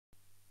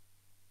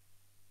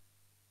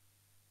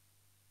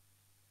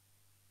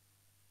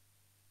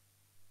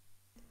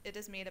it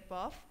is made up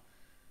of?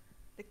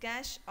 The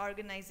cache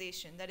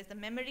organization, that is the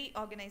memory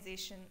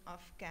organization of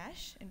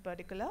cache in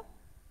particular.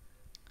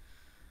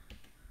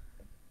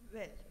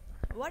 Well,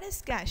 what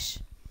is cache?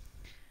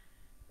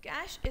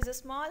 Cache is a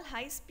small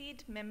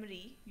high-speed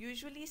memory,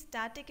 usually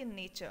static in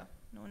nature,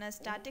 known as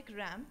static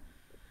RAM,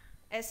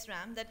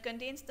 SRAM, that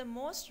contains the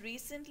most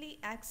recently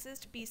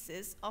accessed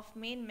pieces of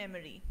main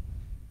memory.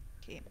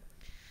 Okay.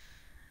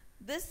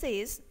 This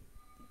says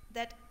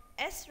that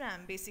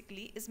SRAM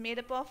basically is made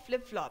up of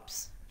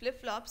flip-flops,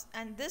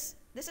 and this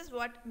is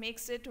what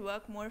makes it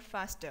work more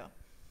faster.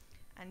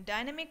 And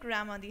dynamic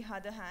RAM, on the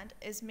other hand,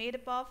 is made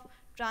up of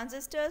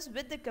transistors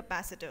with the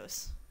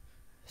capacitors.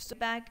 So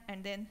back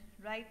and then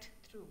right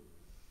through.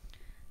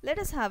 Let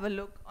us have a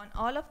look on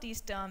all of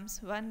these terms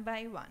one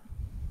by one.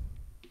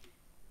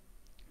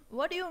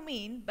 What do you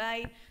mean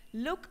by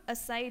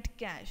look-aside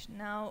cache?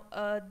 Now,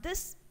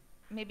 this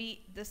may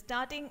be the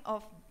starting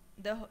of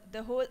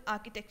the whole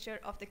architecture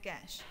of the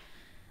cache.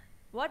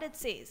 What it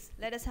says,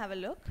 let us have a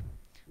look.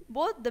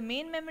 Both the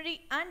main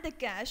memory and the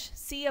cache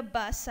see a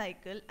bus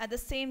cycle at the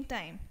same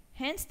time,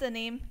 hence the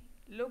name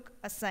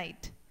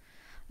look-aside.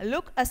 A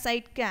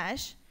look-aside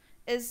cache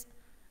is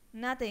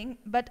nothing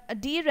but a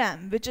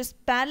DRAM which is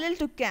parallel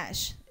to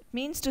cache. It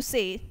means to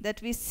say that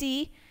we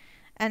see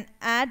an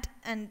add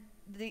and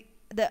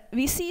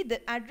we see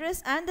the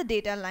address and the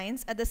data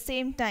lines at the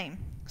same time.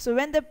 So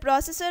when the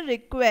processor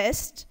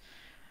request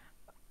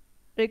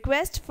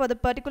for the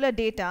particular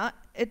data,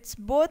 it's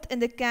both in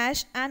the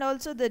cache and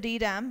also the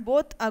DRAM,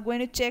 both are going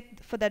to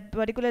check for that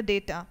particular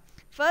data.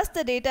 First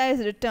the data is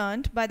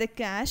returned by the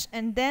cache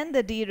and then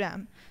the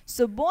DRAM.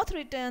 So both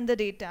return the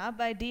data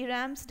by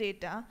DRAM's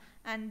data,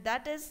 and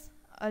that is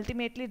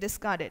ultimately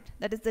discarded.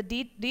 That is, the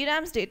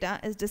DRAM's data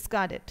is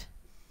discarded.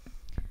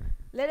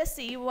 Let us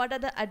see what are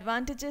the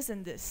advantages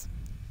in this.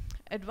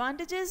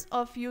 Advantages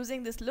of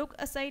using this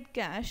look-aside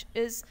cache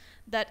is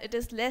that it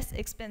is less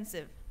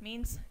expensive,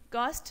 means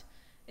cost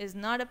is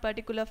not a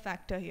particular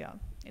factor here.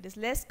 It is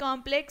less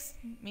complex,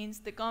 means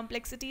the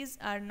complexities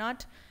are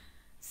not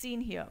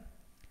seen here.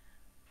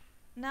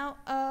 Now,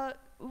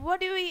 what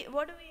do we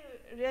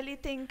really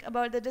think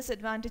about the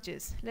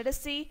disadvantages? Let us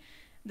see.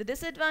 The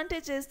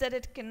disadvantage is that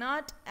it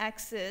cannot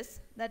access,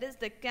 that is,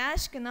 the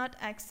cache cannot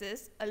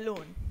access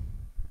alone.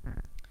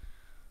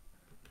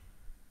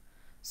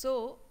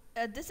 So,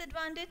 a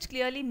disadvantage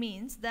clearly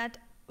means that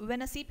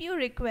when a CPU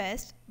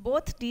requests,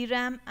 both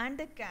DRAM and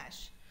the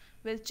cache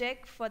will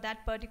check for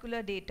that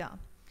particular data.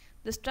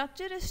 The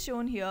structure is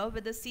shown here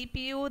with the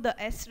CPU, the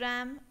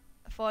SRAM,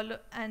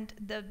 and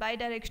the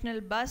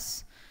bidirectional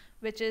bus,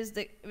 which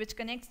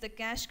connects the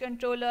cache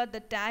controller, the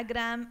tag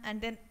RAM, and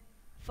then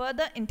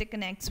further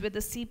interconnects with the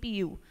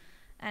CPU.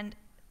 And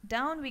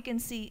down we can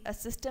see a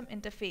system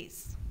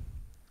interface.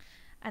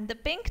 And the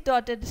pink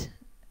dotted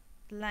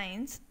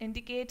lines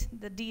indicate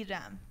the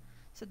DRAM.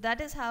 So that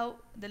is how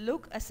the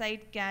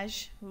look-aside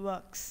cache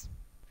works.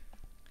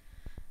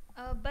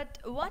 But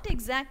what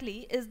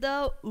exactly is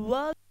the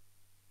work